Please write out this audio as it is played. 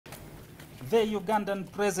The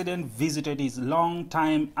Ugandan president visited his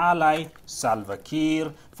long-time ally, Salva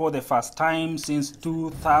Kiir, for the first time since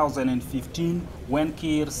 2015, when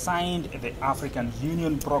Kiir signed the African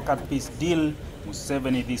Union brokered peace deal.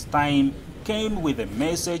 Museveni this time came with a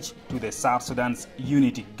message to the South Sudan's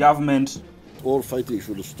unity government. All fighting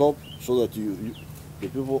should stop so that the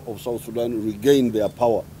people of South Sudan regain their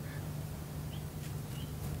power.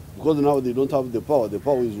 Because now they don't have the power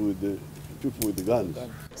is with the people with the guns.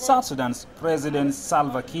 South Sudan's President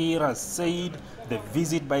Salva Kiir has said the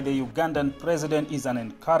visit by the Ugandan president is an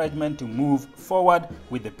encouragement to move forward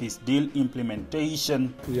with the peace deal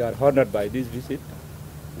implementation. We are honored by this visit,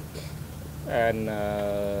 and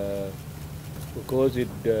because it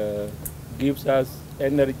gives us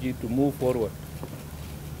energy to move forward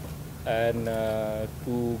and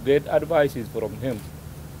to get advices from him.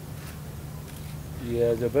 He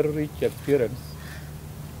has a very rich experience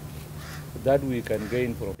that we can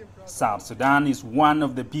gain from. South Sudan is one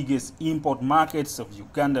of the biggest import markets of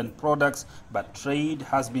Ugandan products, but trade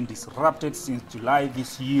has been disrupted since July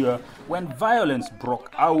this year when violence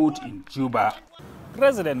broke out in Juba.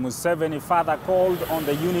 President Museveni further called on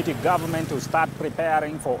the unity government to start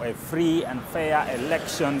preparing for a free and fair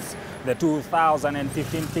elections. The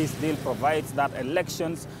 2015 peace deal provides that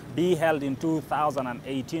elections be held in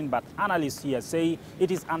 2018, but analysts here say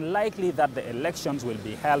it is unlikely that the elections will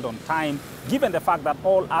be held on time, given the fact that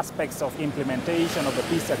all aspects of implementation of the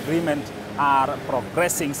peace agreement are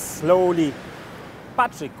progressing slowly.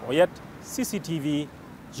 Patrick Oyet, CCTV,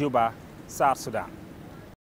 Juba, South Sudan.